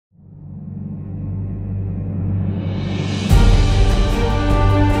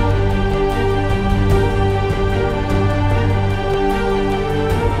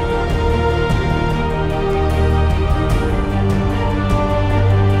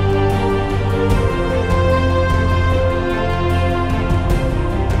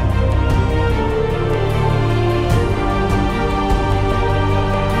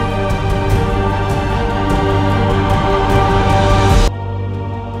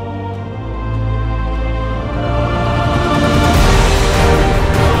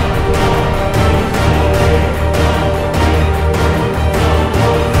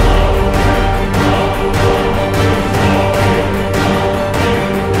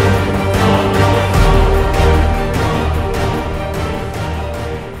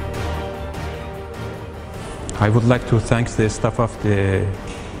I would like to thank the staff of the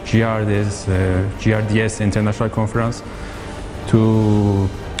GRDS International Conference to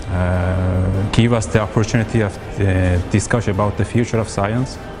give us the opportunity of discuss about the future of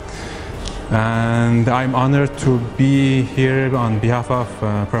science. And I'm honored to be here on behalf of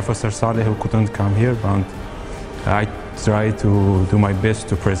Professor Saleh, who couldn't come here, but I try to do my best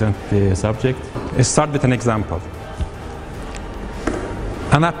to present the subject. Let's start with an example.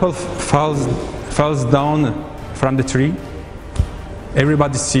 An apple falls down from the tree.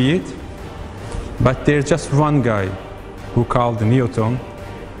 Everybody see it, but there's just one guy who called Newton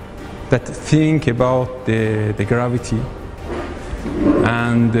that think about the gravity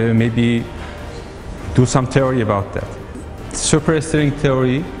and maybe do some theory about that. Superstring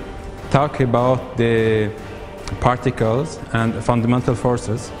theory talk about the particles and fundamental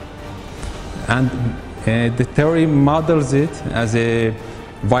forces, and the theory models it as a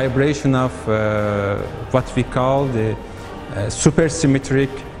vibration of what we call the supersymmetric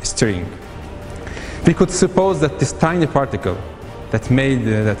string. We could suppose that this tiny particle that make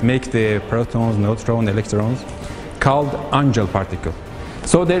the protons, neutrons, electrons, called angel particle.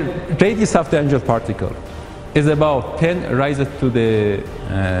 So the radius of the angel particle is about 10 raised to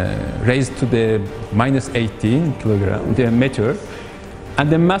the minus 18 kilogram meter, and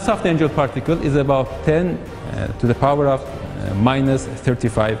the mass of the angel particle is about 10 to the power of minus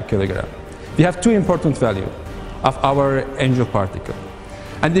 35 kilogram. We have two important values of our angel particle,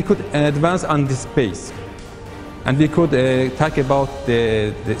 and we could advance on this space, and we could talk about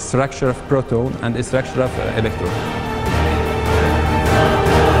the structure of proton and the structure of electron.